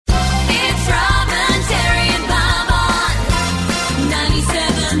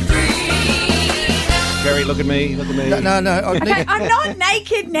Look at me. No. Okay, I'm not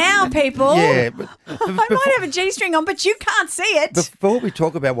naked now, people. Yeah, but I might have a G-string on, but you can't see it. before we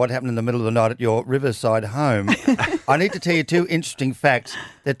talk about what happened in the middle of the night at your Riverside home, I need to tell you two interesting facts.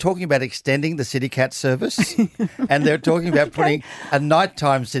 They're talking about extending the City Cat service, and they're talking about putting a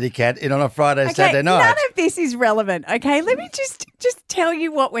nighttime City Cat in on a Friday, Saturday night. None of this is relevant, okay? Let me just tell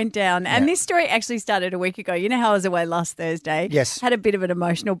you what went down. And this story actually started a week ago. You know how I was away last Thursday? Yes. Had a bit of an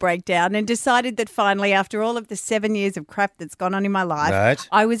emotional breakdown and decided that finally, after all of the 7 years of crap that's gone on in my life, Right.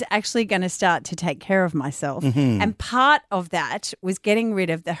 I was actually going to start to take care of myself. And part of that was getting rid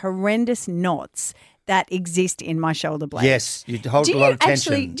of the horrendous knots that exist in my shoulder blades. Yes, you hold a lot of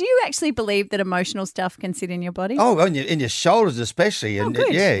tension. Do you actually believe that emotional stuff can sit in your body? Oh, in your shoulders especially. And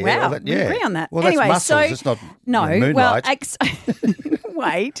good. Yeah, Wow, all that, we agree on that. Well, Anyway, that's muscles. so- It's not No, moonlight.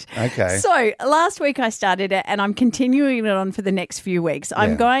 wait. Okay. So last week I started it and I'm continuing it on for the next few weeks.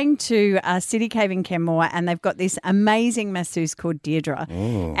 I'm Yeah. going to City Cave in Kenmore and they've got this amazing masseuse called Deirdre.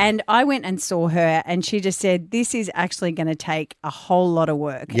 And I went and saw her and she just said, this is actually going to take a whole lot of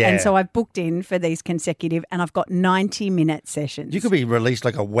work. Yeah. And so I've booked in for these consecutive and I've got 90-minute sessions. You could be released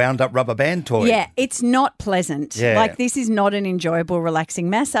like a wound-up rubber band toy. Yeah, it's not pleasant. Yeah. Like this is not an enjoyable, relaxing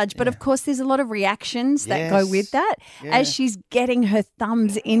massage. But of course, there's a lot of reactions that go Yes. with that Yeah. as she's getting her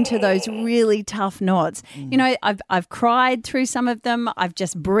thumbs into those really tough knots. You know, I've cried through some of them. I've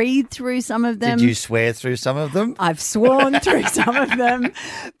just breathed through some of them. Did you swear through some of them? I've sworn through some of them.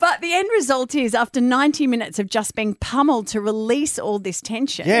 But the end result is after 90 minutes of just being pummeled to release all this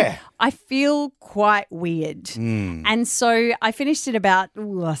tension, Yeah. I feel quite weird. And so I finished at about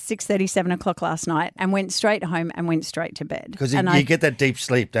 6:30, 7 o'clock last night and went straight home and went straight to bed. Because And you get that deep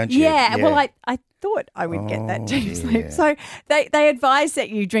sleep, don't you? yeah, well, I thought I would get that deep yeah. sleep. So they advise that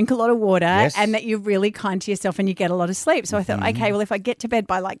you drink a lot of water Yes. and that you're really kind to yourself and you get a lot of sleep. So I thought, okay, well, if I get to bed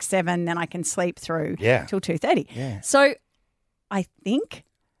by like 7, then I can sleep through Yeah. till 2:30. Yeah. So I think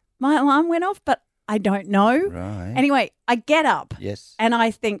my alarm went off, but I don't know. Right. Anyway, I get up Yes. and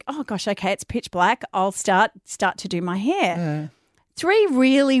I think, oh gosh, okay, it's pitch black. I'll start to do my hair. 3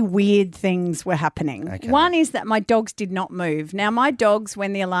 really weird things were happening. Okay. One is that my dogs did not move. Now, my dogs,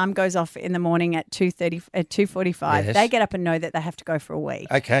 when the alarm goes off in the morning at 2:45, Yes. they get up and know that they have to go for a wee.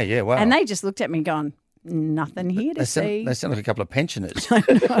 Okay, yeah, wow. And they just looked at me going, nothing here to see. They sound like a couple of pensioners.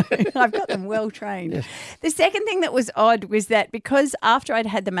 I've got them well trained. The second thing that was odd was that because after I'd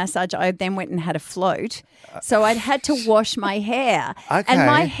had the massage, I then went and had a float. So I'd had to wash my hair. Okay. And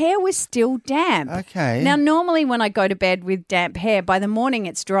my hair was still damp. Okay. Now, normally when I go to bed with damp hair, by the morning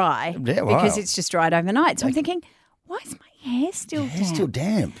it's dry Yeah, wow. because it's just dried overnight. So I'm thinking, why is my hair still damp? It's still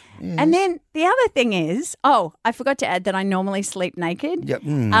damp. Yes. And then the other thing is, I forgot to add that I normally sleep naked. Yep.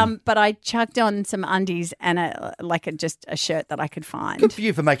 But I chucked on some undies and just a shirt that I could find. Good for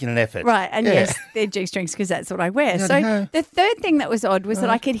you for making an effort. Right, and Yeah. yes, they're G-strings because that's what I wear. Yeah, So no. the third thing that was odd was that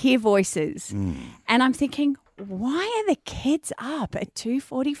I could hear voices. And I'm thinking, why are the kids up at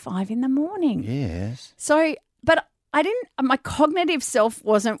 2:45 in the morning? Yes. So, but my cognitive self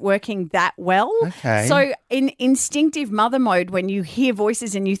wasn't working that well. Okay. So in instinctive mother mode, when you hear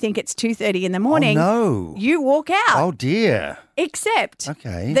voices and you think it's 2:30 in the morning, Oh, no. you walk out. Oh, dear. Except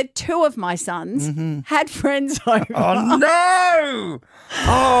Okay. that 2 of my sons had friends over. Oh, no.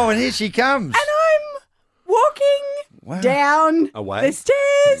 Oh, and here she comes. And I'm walking Wow. down Away? the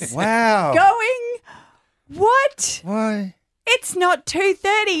stairs, Wow. going, what? Why? It's not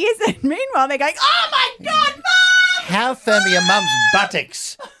 2:30, is it? Meanwhile, they're going, oh, my God, Mum! How firm are your mum's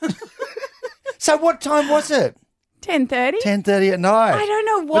buttocks? So what time was it? 10:30? 10:30 at night. I don't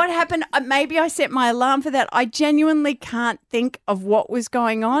know what happened. Maybe I set my alarm for that. I genuinely can't think of what was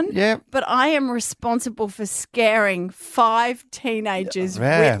going on. Yep. But I am responsible for scaring 5 teenagers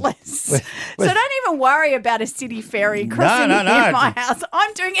Yeah. witless. So don't even worry about a city ferry crossing no. near my house.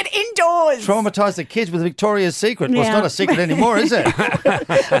 I'm doing it indoors. Traumatise the kids with Victoria's Secret. Well, it's Yeah. not a secret anymore, is it?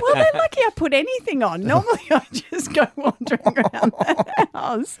 Well, they're lucky I put anything on. Normally I just go wandering around the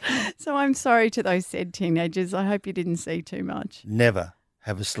house. So I'm sorry to those said teenagers. I hope you didn't see too much. Never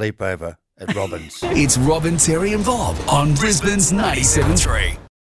have a sleepover at Robin's. It's Robin, Terry and Bob on Brisbane's 97.3.